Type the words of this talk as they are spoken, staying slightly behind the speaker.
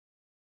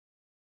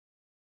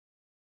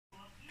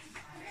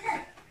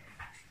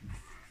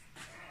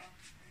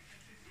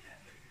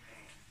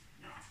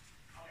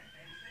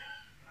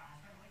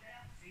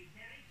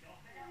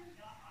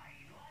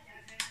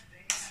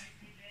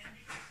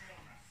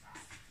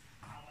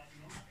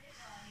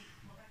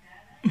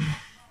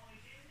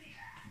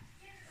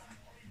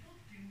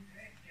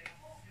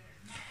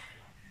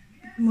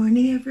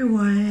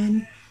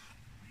everyone.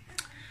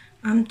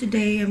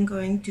 Today I'm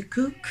going to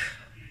cook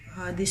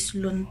this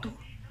Lanttu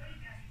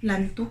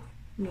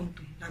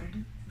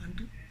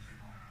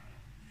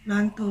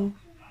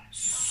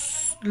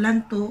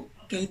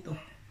Keitto.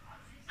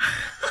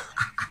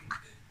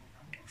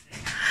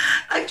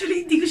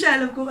 Actually, hindi ko siya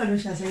alam kung ano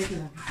siya. Sa ito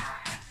lang.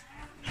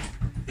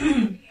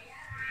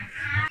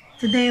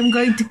 Today I'm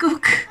going to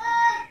cook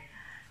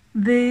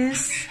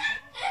this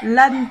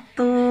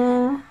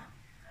Lanttu.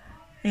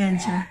 Ayan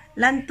siya.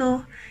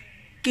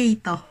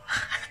 LanttuKeitto.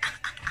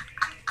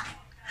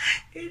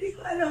 Hindi ko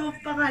alam ang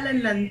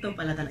pangalan. Lanttu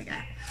pala talaga.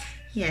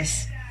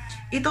 Yes.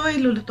 Ito ay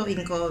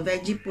lulutuin ko.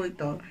 Veggie po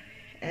ito.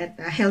 At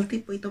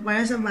healthy po ito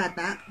para sa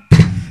bata.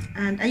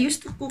 And I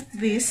used to cook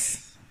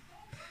this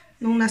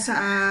nung nasa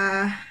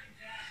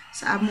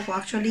sa amo ko.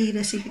 Actually,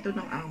 recipe ito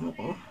ng amo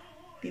ko.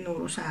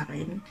 Tinuro sa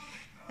akin.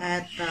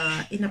 At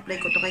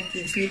in-apply ko to kay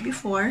Kinsley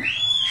before.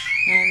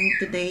 And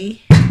today,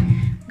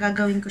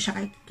 gagawin ko siya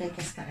kay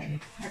Kastarel.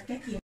 At kay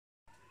Kim.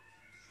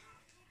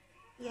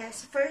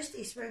 Yes, first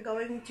is we're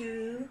going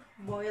to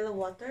boil the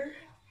water.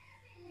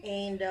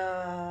 And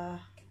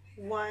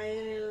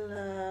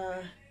while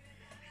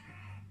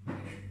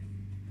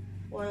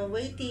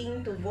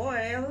waiting to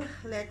boil,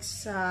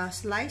 let's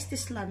slice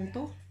this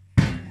lanttu.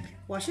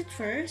 Wash it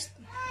first.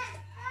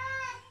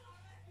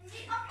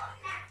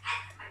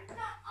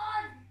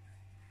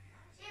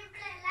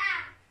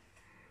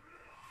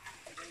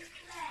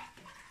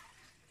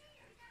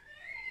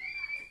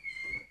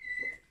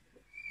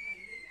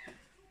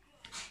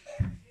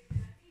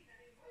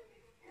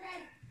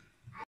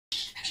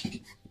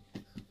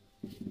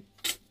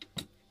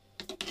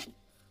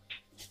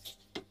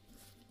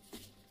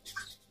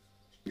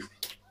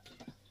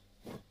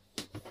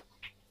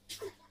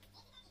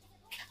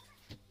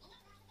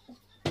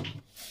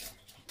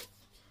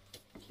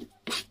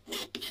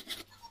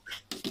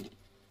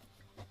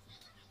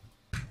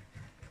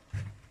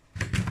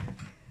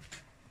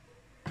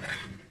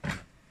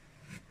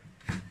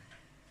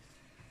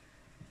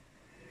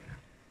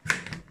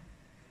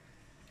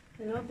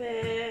 Hello,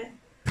 be.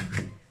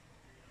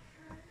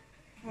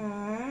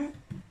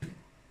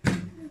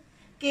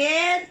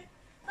 Kid!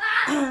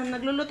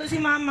 Nagluluto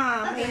si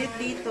mama. Mainit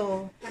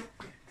dito.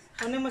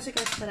 Ano mo si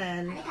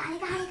Kastarel?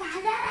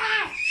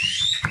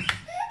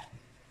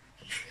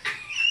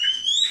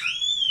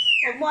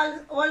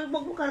 Huwag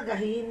mo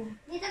kargahin.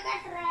 Dito,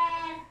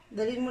 Kastarel.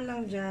 Dalhin mo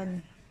lang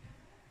dyan.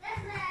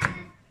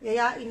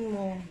 Yayain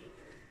mo.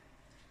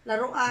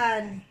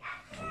 Laruan.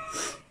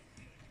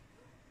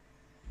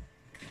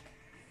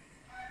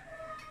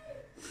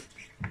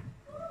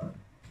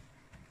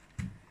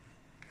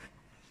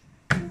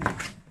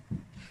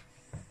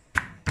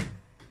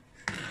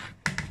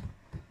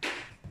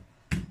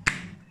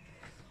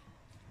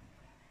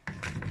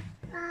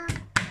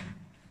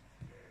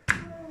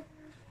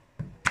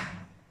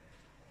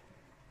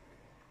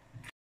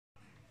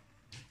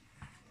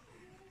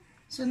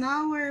 So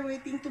now we're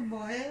waiting to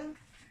boil.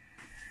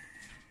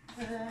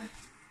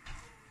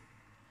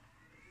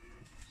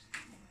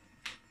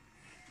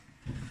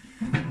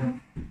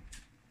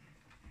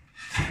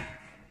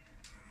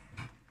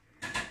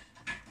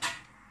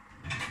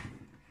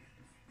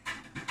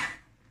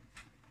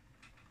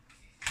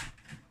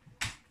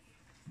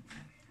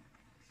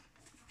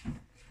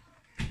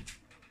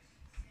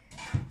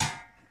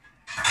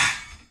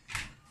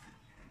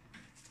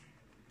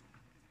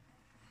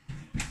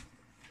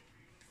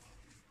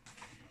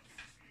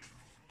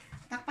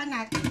 Takpan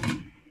natin.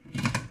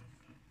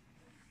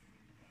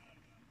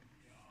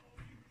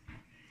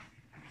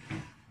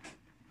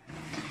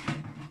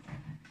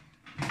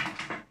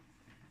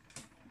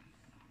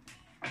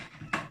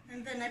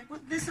 And then I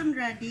put this on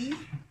ready.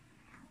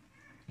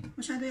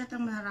 Masyado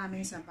yatang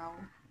maraming sabaw.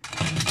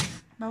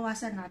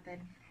 Bawasan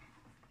natin.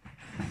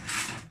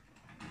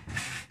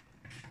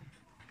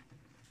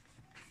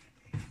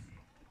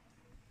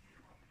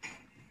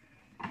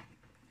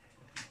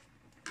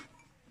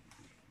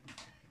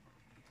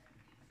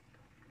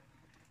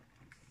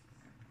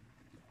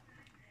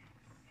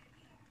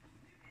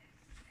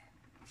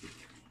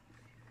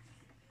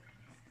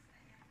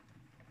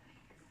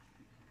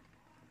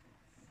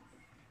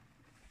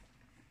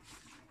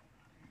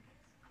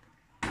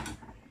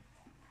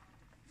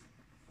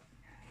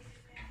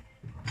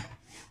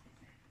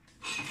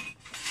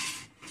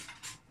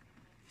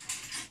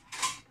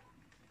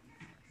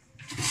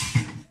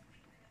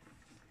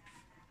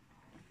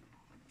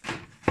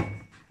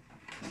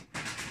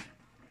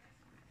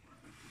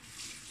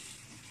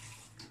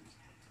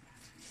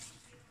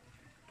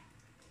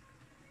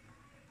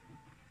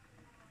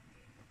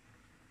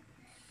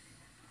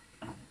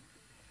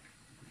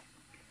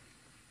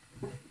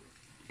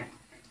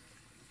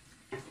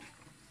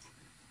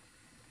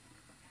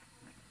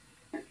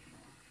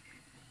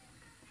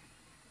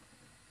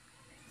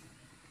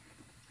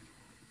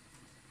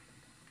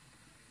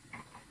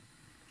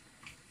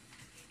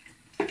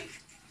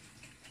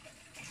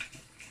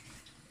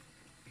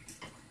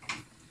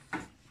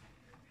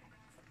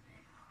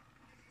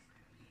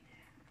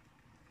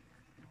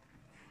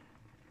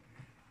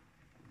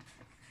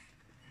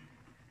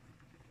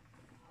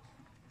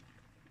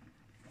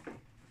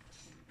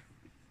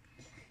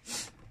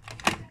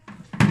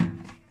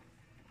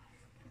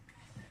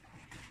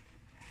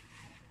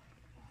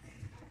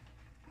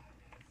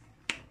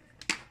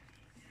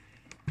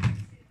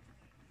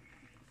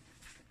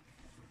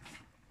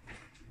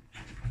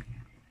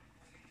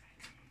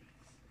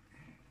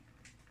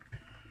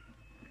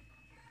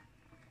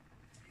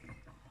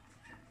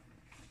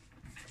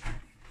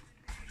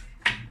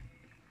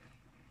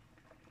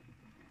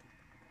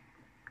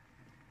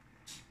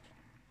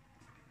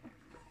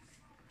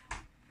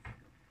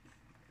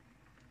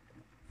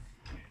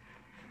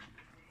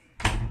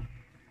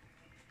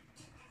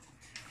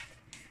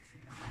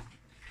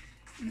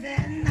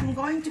 Then I'm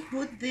going to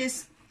put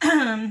this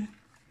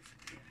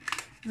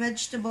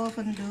vegetable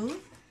fondue.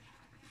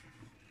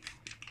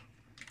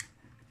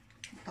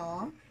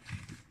 Ito.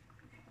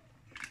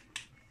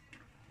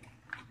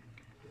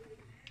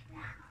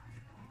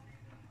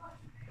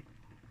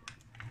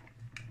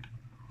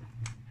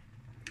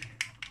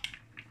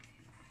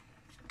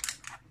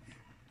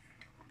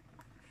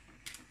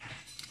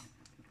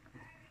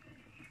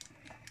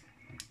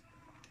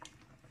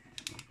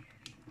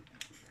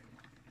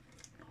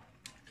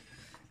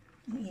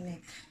 Ang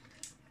init.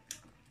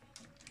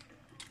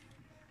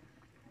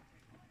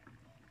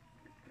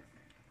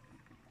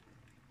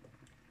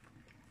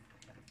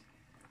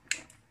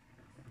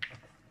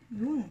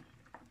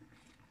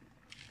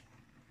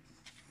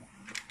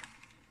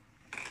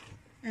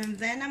 And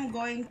then I'm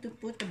going to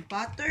put the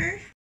butter.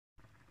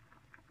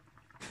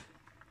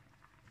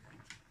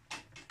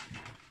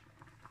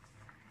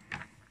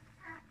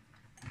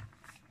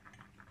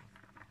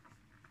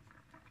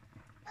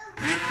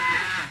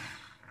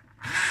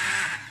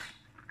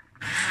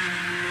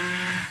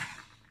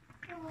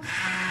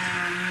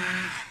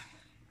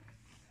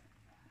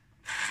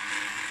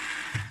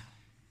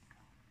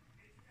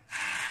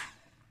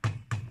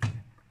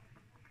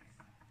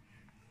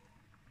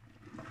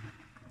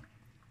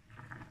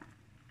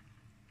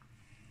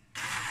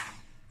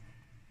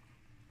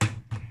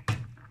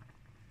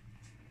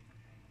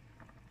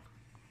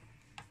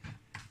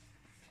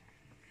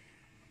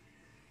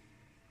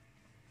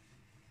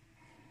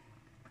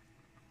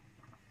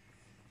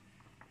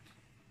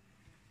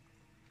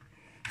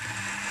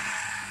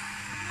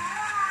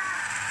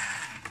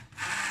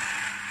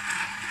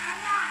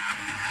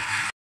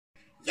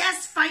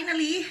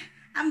 Finally,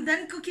 I'm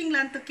done cooking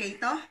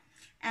LanttuKeitto,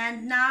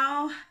 and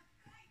now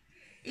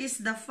is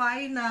the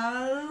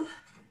final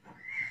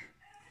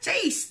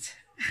taste.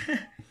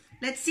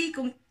 Let's see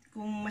kung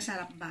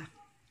masarap ba.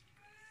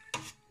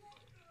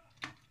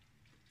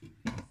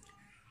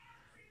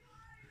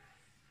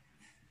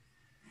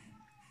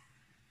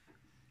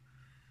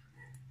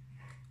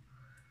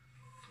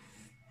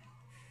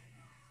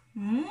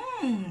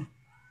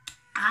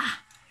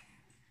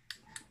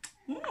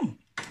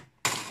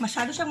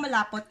 Masyado siyang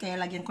malapot, kaya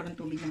lagyan ko ng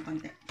tubig ng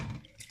konti.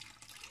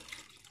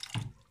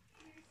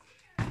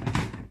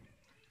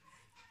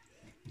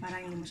 Para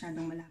hindi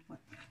masyadong malapot.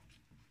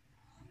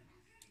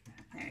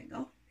 There you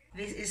go.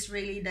 This is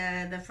really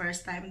the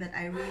first time that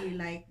I really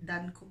like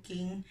done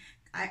cooking.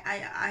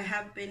 I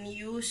have been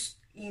used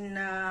in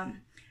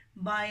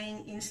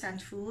buying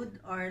instant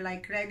food or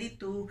like ready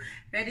to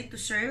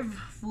serve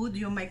food,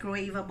 yung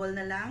microwavable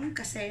na lang.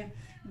 Kasi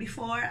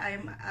before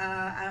I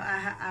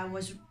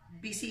was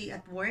busy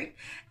at work,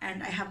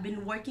 and I have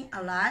been working a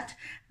lot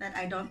that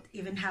I don't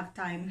even have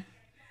time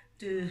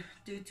to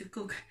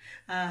cook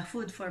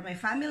food for my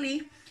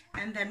family,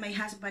 and then my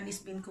husband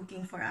has been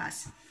cooking for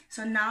us.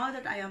 So now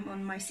that I am on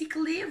my sick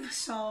leave,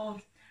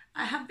 so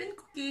I have been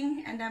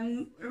cooking, and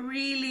I'm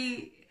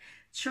really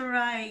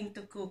trying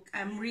to cook.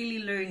 I'm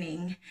really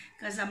learning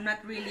because I'm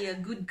not really a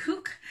good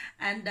cook,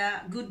 and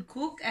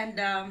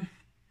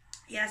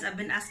yes, I've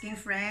been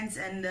asking friends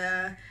and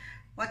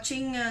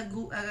watching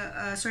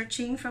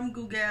searching from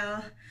Google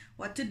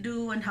what to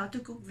do and how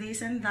to cook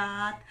this and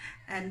that,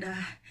 and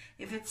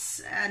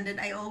then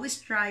I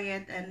always try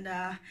it, and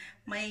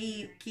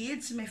my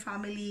kids, my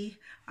family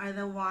are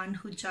the one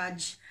who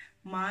judge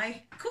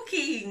my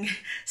cooking.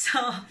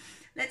 So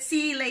let's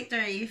see later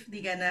if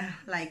they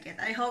gonna like it.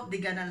 I hope they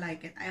gonna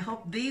like it. I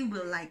hope they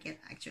will like it,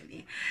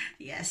 actually.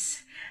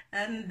 Yes.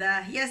 And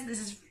yes,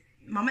 this is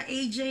Mama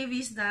AJ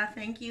Vizda.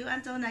 Thank you.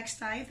 Until next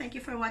time. Thank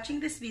you for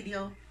watching this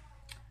video.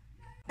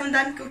 I'm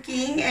done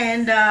cooking,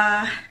 and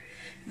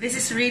this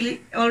is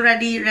really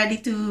already ready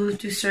to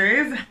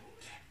serve.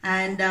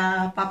 And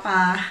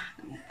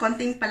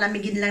konting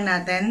palamigin lang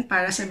natin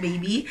para sa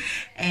baby,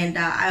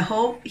 and I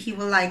hope he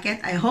will like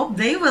it. I hope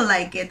they will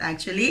like it,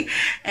 actually.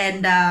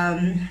 And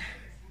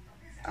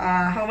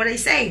how would I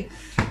say?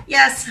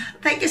 Yes,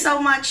 thank you so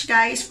much,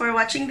 guys, for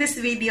watching this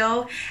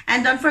video,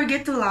 and don't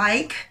forget to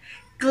like,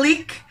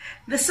 click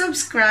the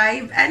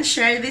subscribe, and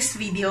share this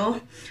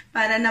video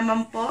para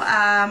naman po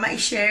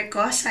ma-share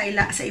ko sa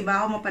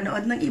iba o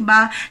mapanood ng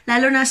iba,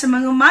 lalo na sa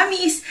mga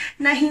mommies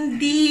na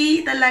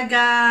hindi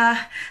talaga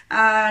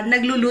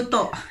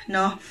nagluluto,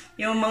 no?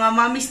 Yung mga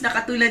mommies na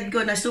katulad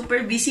ko na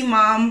super busy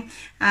mom,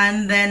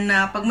 and then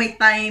pag may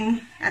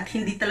time at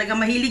hindi talaga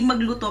mahilig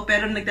magluto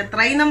pero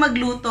nagtatry na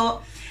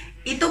magluto,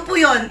 ito po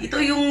yun. Ito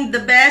yung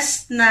the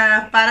best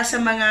na para sa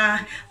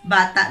mga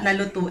bata na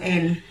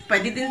lutuin.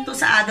 Pwede din to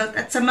sa adult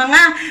at sa mga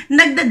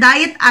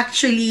nagda-diet,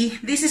 actually.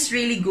 This is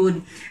really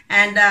good.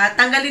 And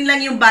tanggalin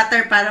lang yung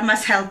butter para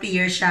mas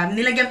healthier siya.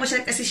 Nilagyan ko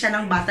siya kasi siya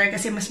ng butter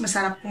kasi mas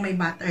masarap kung may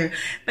butter.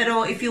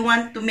 Pero if you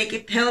want to make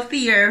it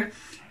healthier,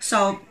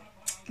 so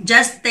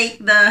just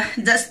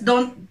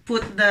don't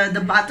put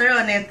the butter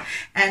on it,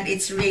 and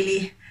it's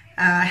really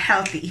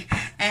healthy.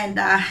 And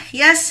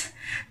yes,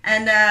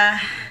 and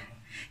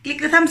click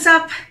the thumbs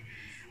up.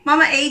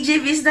 Mama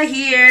AJ Vizda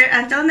here.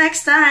 Until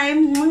next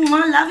time.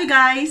 Love you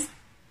guys.